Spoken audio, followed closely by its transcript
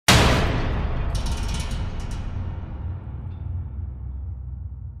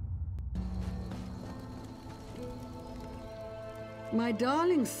My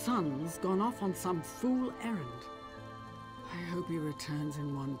darling son's gone off on some fool errand. I hope he returns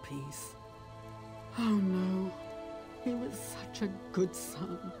in one piece. Oh no, he was such a good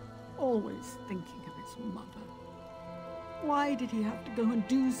son, always thinking of his mother. Why did he have to go and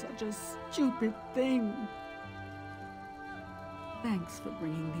do such a stupid thing? Thanks for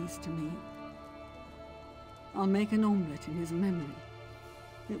bringing these to me. I'll make an omelette in his memory.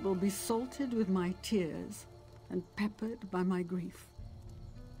 It will be salted with my tears and peppered by my grief.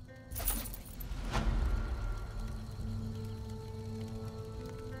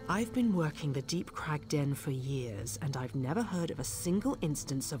 I've been working the Deepcrag Den for years, and I've never heard of a single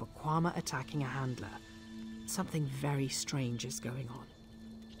instance of a Kwama attacking a handler. Something very strange is going on.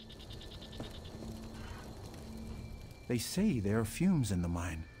 They say there are fumes in the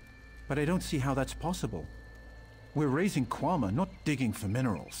mine, but I don't see how that's possible. We're raising Kwama, not digging for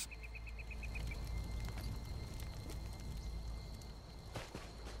minerals.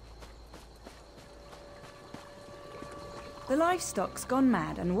 The livestock's gone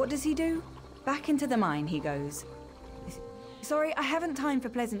mad, and what does he do? Back into the mine he goes. Sorry, I haven't time for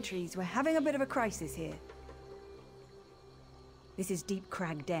pleasantries. We're having a bit of a crisis here. This is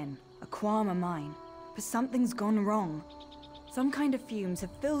Deepcrag Den, a Kwama mine. But something's gone wrong. Some kind of fumes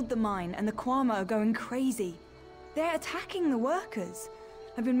have filled the mine, and the Kwama are going crazy. They're attacking the workers.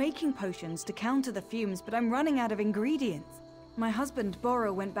 I've been making potions to counter the fumes, but I'm running out of ingredients. My husband,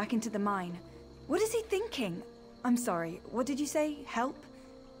 Boro, went back into the mine. What is he thinking? I'm sorry, what did you say? Help?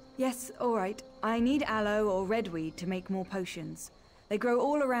 Yes, all right. I need aloe or redweed to make more potions. They grow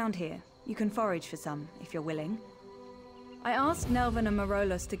all around here. You can forage for some, if you're willing. I asked Nelvin and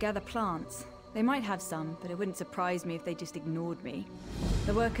Marolos to gather plants. They might have some, but it wouldn't surprise me if they just ignored me.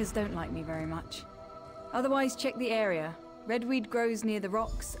 The workers don't like me very much. Otherwise, check the area. Redweed grows near the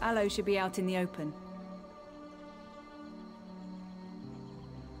rocks. Aloe should be out in the open.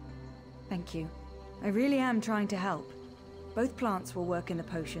 Thank you. I really am trying to help. Both plants will work in the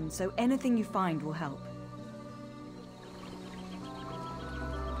potion, so anything you find will help.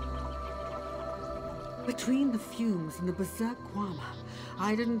 Between the fumes and the berserk Kwama,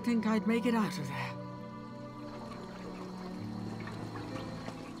 I didn't think I'd make it out of there.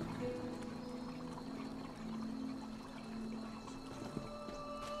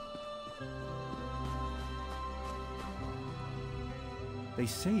 They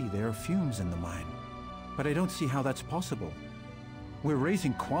say there are fumes in the mine, but I don't see how that's possible. We're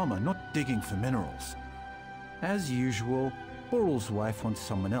raising Kwama, not digging for minerals. As usual, Boral's wife wants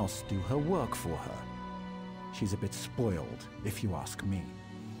someone else to do her work for her. She's a bit spoiled, if you ask me.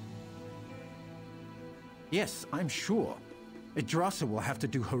 Yes, I'm sure. Idrasa will have to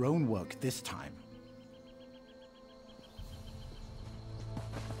do her own work this time.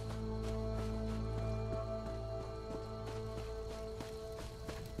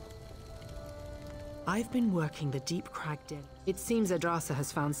 I've been working the Deepcrag Den. It seems Idrasa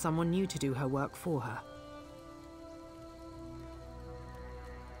has found someone new to do her work for her.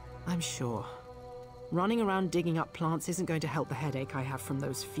 I'm sure. Running around digging up plants isn't going to help the headache I have from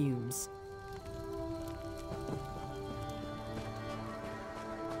those fumes.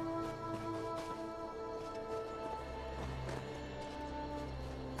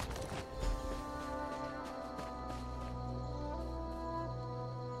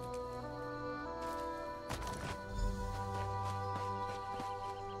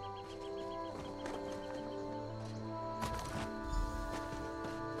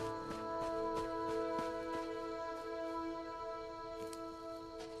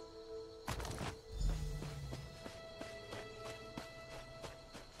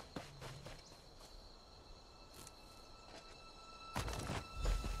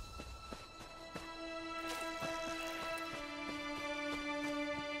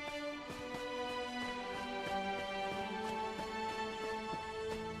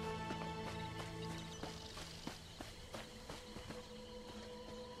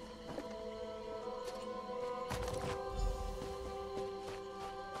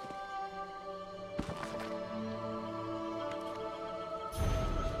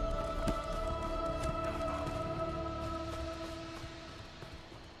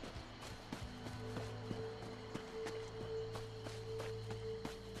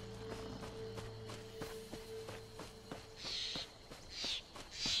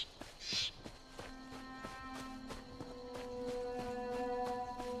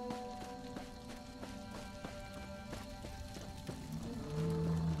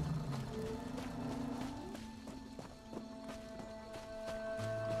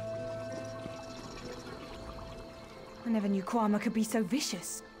 I never knew Kwama could be so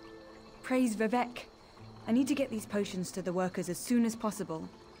vicious. Praise Vivek. I need to get these potions to the workers as soon as possible.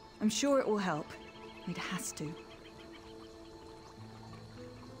 I'm sure it will help. It has to.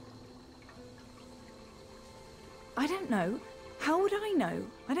 I don't know. How would I know?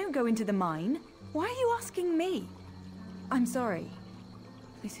 I don't go into the mine. Why are you asking me? I'm sorry.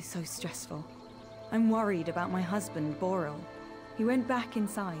 This is so stressful. I'm worried about my husband, Boril. He went back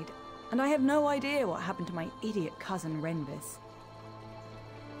inside, and I have no idea what happened to my idiot cousin, Renvis.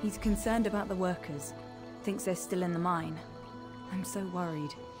 He's concerned about the workers. Thinks they're still in the mine. I'm so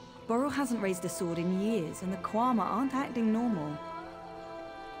worried. Boril hasn't raised a sword in years, and the Kwama aren't acting normal.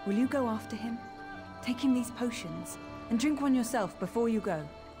 Will you go after him? Take him these potions, and drink one yourself before you go.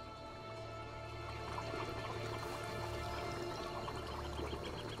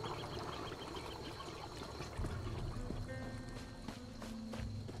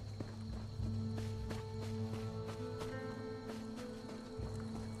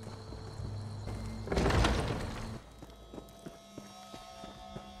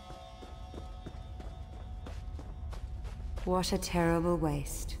 What a terrible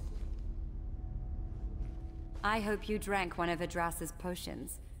waste. I hope you drank one of Adras's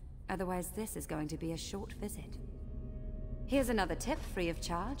potions. Otherwise, this is going to be a short visit. Here's another tip, free of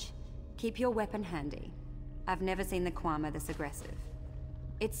charge. Keep your weapon handy. I've never seen the Kwama this aggressive.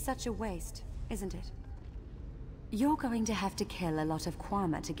 It's such a waste, isn't it? You're going to have to kill a lot of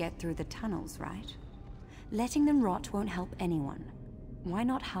Kwama to get through the tunnels, right? Letting them rot won't help anyone. Why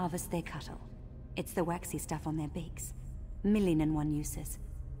not harvest their cuttle? It's the waxy stuff on their beaks. 1,000,001 uses.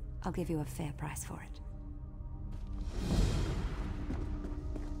 I'll give you a fair price for it.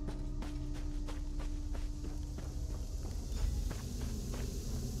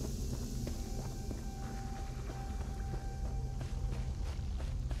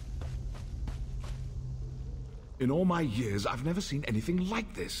 In all my years, I've never seen anything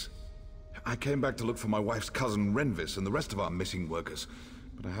like this. I came back to look for my wife's cousin Renvis and the rest of our missing workers,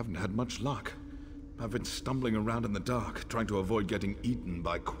 but I haven't had much luck. I've been stumbling around in the dark, trying to avoid getting eaten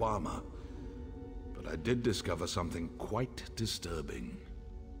by Kwama. But I did discover something quite disturbing.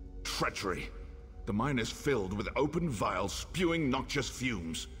 Treachery. The mine is filled with open vials spewing noxious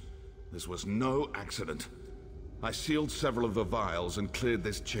fumes. This was no accident. I sealed several of the vials and cleared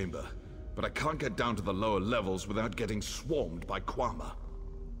this chamber, but I can't get down to the lower levels without getting swarmed by Kwama.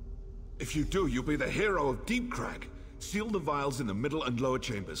 If you do, you'll be the hero of Deepcrag. Seal the vials in the middle and lower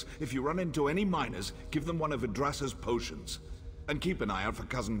chambers. If you run into any miners, give them one of Adras's potions. And keep an eye out for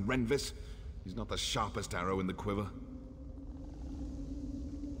cousin Renvis. He's not the sharpest arrow in the quiver.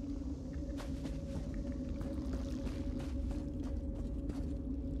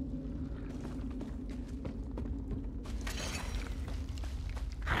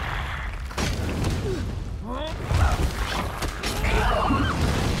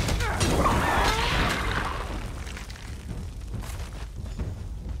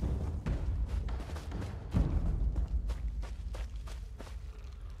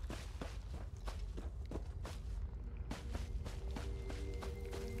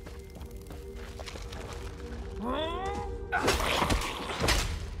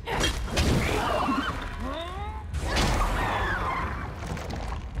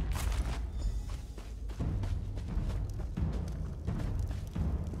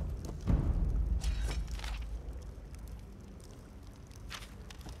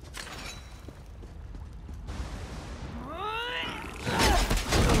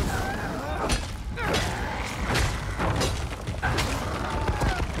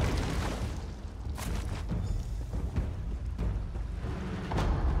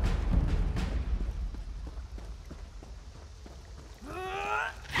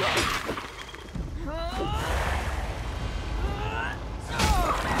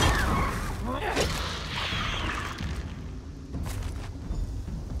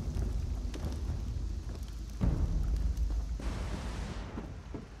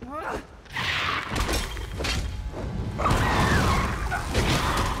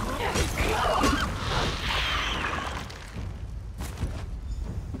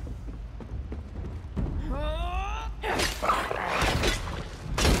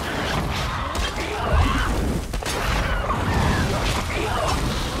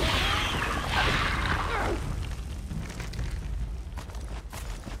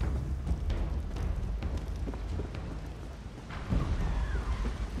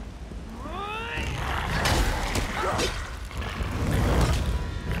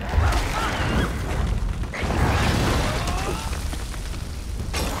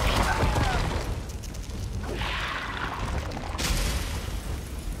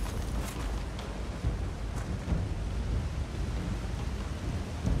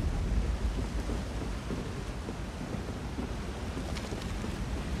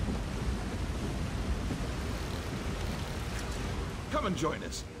 Come and join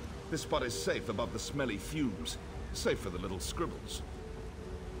us. This spot is safe above the smelly fumes. Safe for the little scribbles.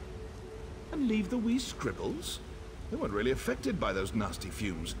 And leave the wee scribbles? They weren't really affected by those nasty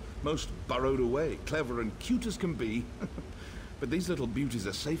fumes. Most burrowed away, clever and cute as can be. But these little beauties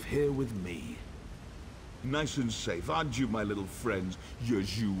are safe here with me. Nice and safe, aren't you, my little friends?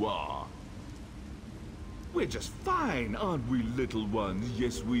 Yes, you are. We're just fine, aren't we, little ones?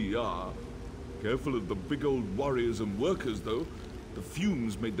 Yes, we are. Careful of the big old warriors and workers, though. The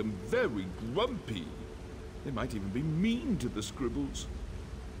fumes made them very grumpy. They might even be mean to the scribbles.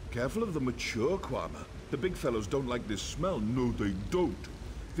 Careful of the mature Kwama. The big fellows don't like this smell. No, they don't.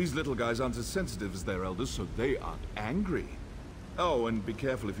 These little guys aren't as sensitive as their elders, so they aren't angry. Oh, and be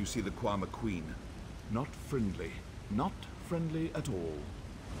careful if you see the Kwama Queen. Not friendly. Not friendly at all.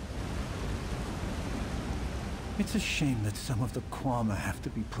 It's a shame that some of the Kwama have to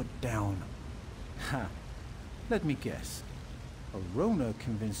be put down. Ha! Let me guess. Arona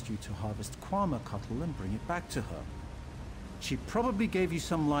convinced you to harvest Kwama cattle and bring it back to her. She probably gave you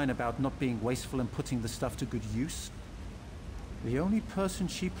some line about not being wasteful and putting the stuff to good use. The only person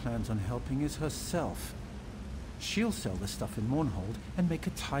she plans on helping is herself. She'll sell the stuff in Mournhold and make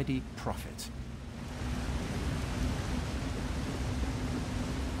a tidy profit.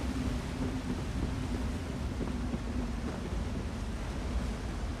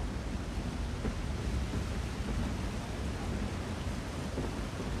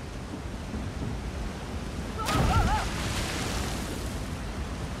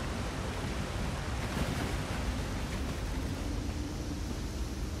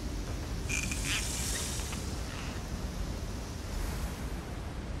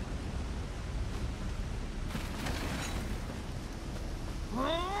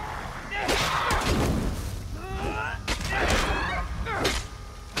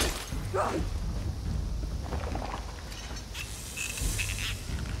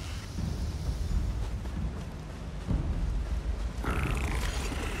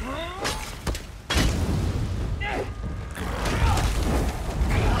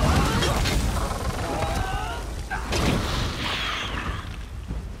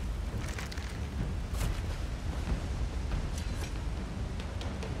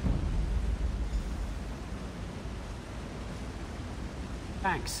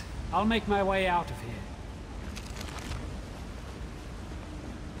 Thanks. I'll make my way out of here.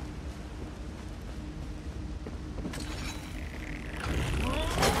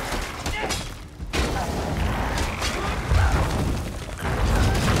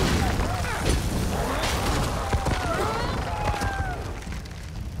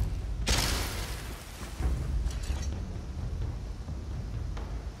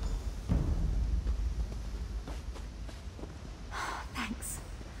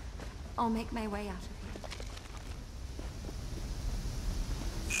 I'll make my way out of here.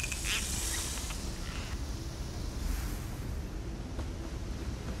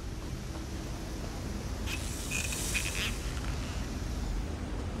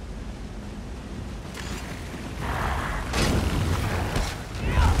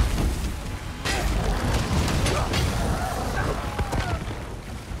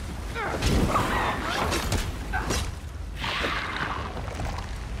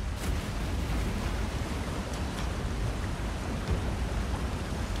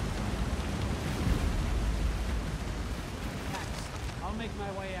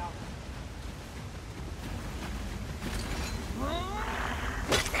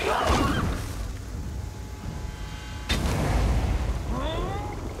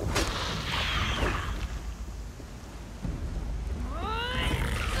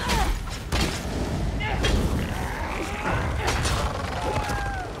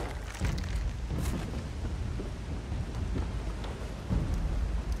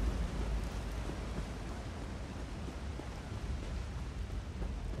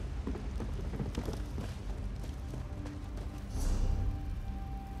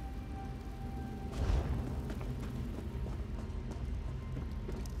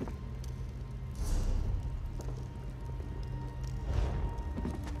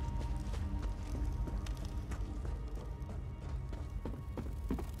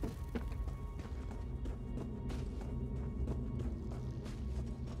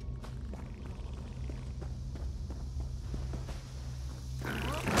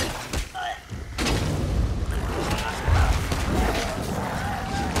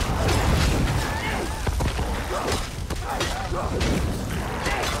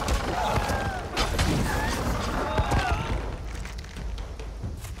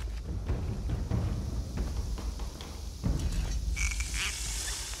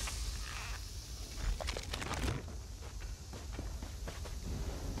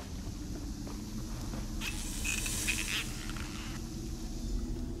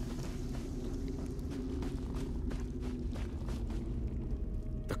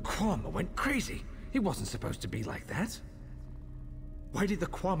 Kwama went crazy. He wasn't supposed to be like that. Why did the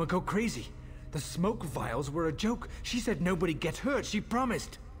Kwama go crazy? The smoke vials were a joke. She said nobody get hurt. She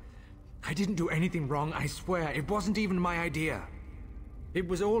promised. I didn't do anything wrong, I swear. It wasn't even my idea. It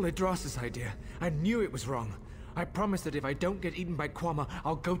was all Idras's idea. I knew it was wrong. I promised that if I don't get eaten by Kwama,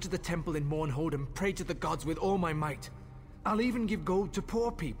 I'll go to the temple in Mournhold and pray to the gods with all my might. I'll even give gold to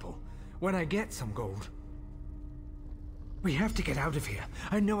poor people, when I get some gold. We have to get out of here.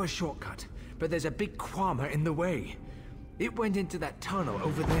 I know a shortcut, but there's a big Kwama in the way. It went into that tunnel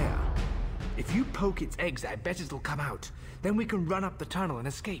over there. If you poke its eggs, I bet it'll come out. Then we can run up the tunnel and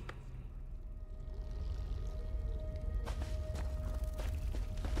escape.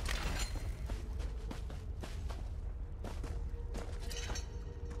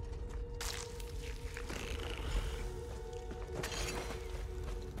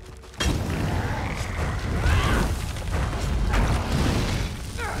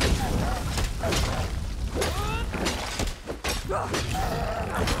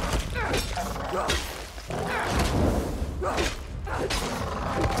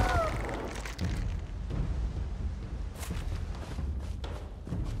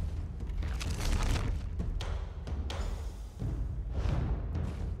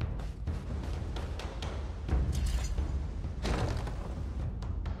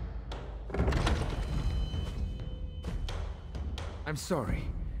 I'm sorry.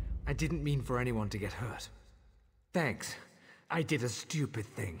 I didn't mean for anyone to get hurt. Thanks. I did a stupid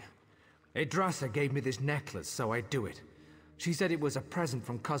thing. Idrasa gave me this necklace, so I'd do it. She said it was a present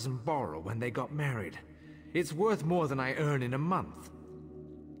from Cousin Borrel when they got married. It's worth more than I earn in a month.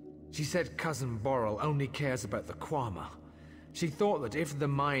 She said Cousin Borrel only cares about the Kwama. She thought that if the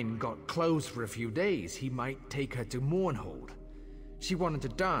mine got closed for a few days, he might take her to Mournhold. She wanted to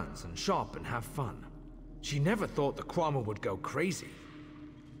dance and shop and have fun. She never thought the Kwama would go crazy.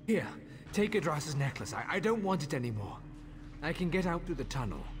 Here, take Idrasa's necklace. I don't want it anymore. I can get out through the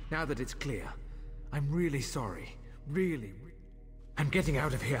tunnel, now that it's clear. I'm really sorry. Really. I'm getting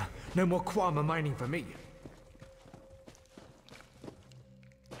out of here. No more Kwama mining for me.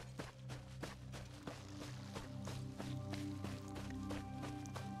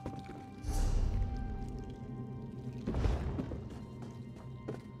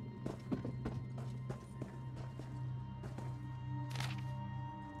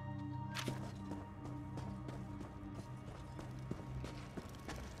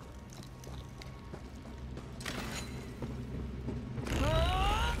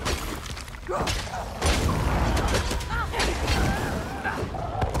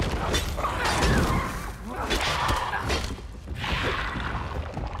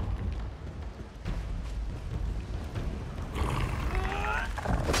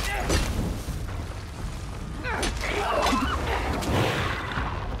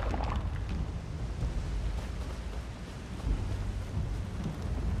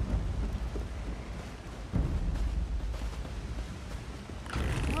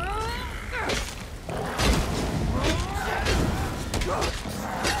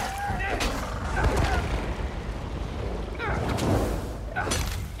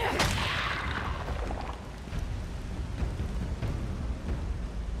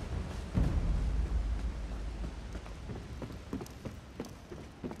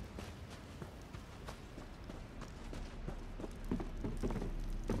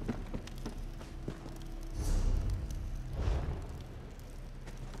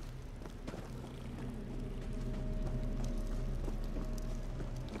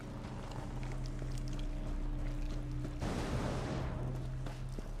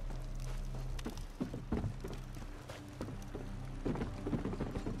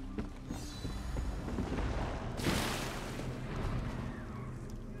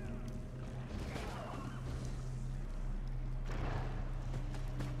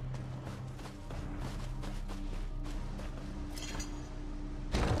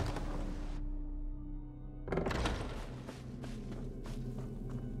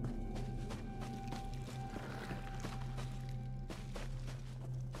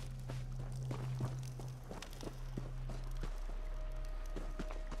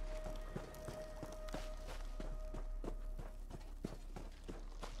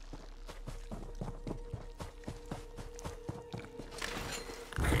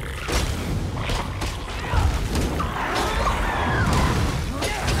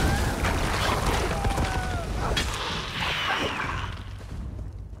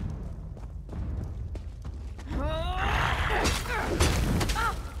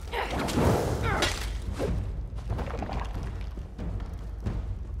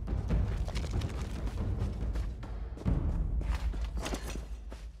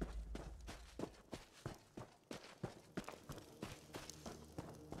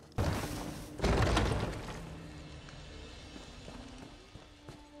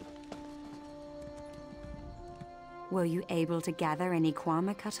 Were you able to gather any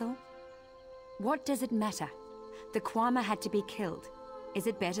Kwama cattle? What does it matter? The Kwama had to be killed. Is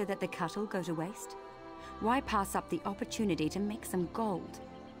it better that the cattle go to waste? Why pass up the opportunity to make some gold?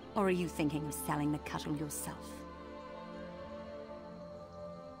 Or are you thinking of selling the cattle yourself?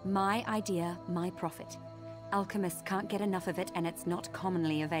 My idea, my profit. Alchemists can't get enough of it, and it's not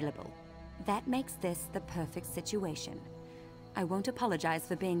commonly available. That makes this the perfect situation. I won't apologize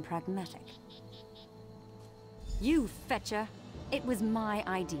for being pragmatic. You fetcher! It was my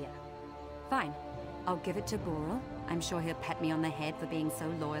idea. Fine. I'll give it to Boral. I'm sure he'll pat me on the head for being so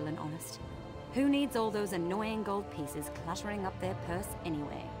loyal and honest. Who needs all those annoying gold pieces cluttering up their purse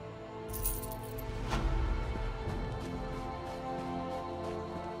anyway?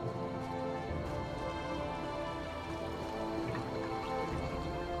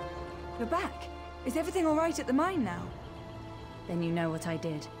 You're back. Is everything all right at the mine now? Then you know what I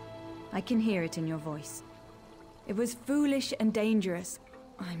did. I can hear it in your voice. It was foolish and dangerous.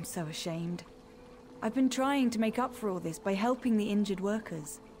 I'm so ashamed. I've been trying to make up for all this by helping the injured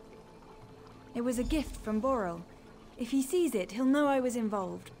workers. It was a gift from Boral. If he sees it, he'll know I was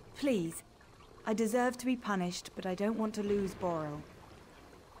involved. Please. I deserve to be punished, but I don't want to lose Boral.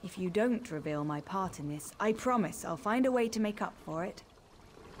 If you don't reveal my part in this, I promise I'll find a way to make up for it.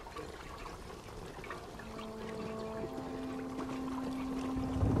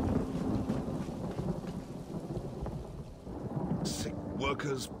 Sick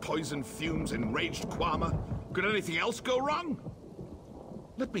workers, poison fumes, enraged Kwama. Could anything else go wrong?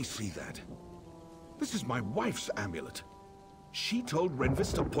 Let me see that. This is my wife's amulet. She told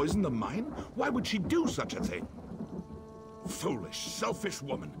Renvis to poison the mine? Why would she do such a thing? Foolish, selfish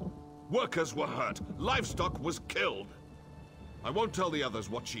woman. Workers were hurt. Livestock was killed. I won't tell the others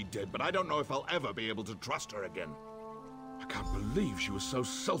what she did, but I don't know if I'll ever be able to trust her again. I can't believe she was so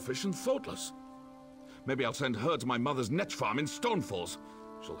selfish and thoughtless. Maybe I'll send her to my mother's net farm in Stonefalls.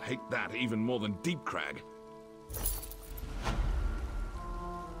 She'll hate that even more than Deepcrag.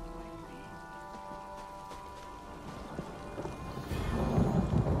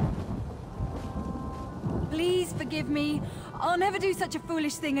 Please forgive me. I'll never do such a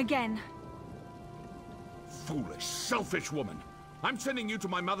foolish thing again. Foolish, selfish woman. I'm sending you to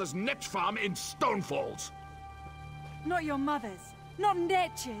my mother's net farm in Stonefalls. Not your mother's. Not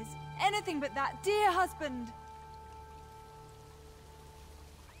Netch's. Anything but that, dear husband.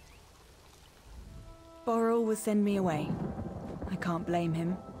 Boral will send me away. I can't blame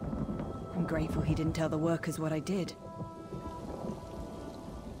him. I'm grateful he didn't tell the workers what I did.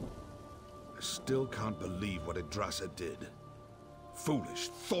 I still can't believe what Idrasa did. Foolish,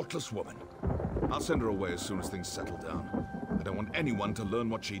 thoughtless woman. I'll send her away as soon as things settle down. I don't want anyone to learn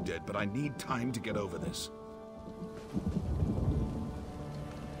what she did, but I need time to get over this.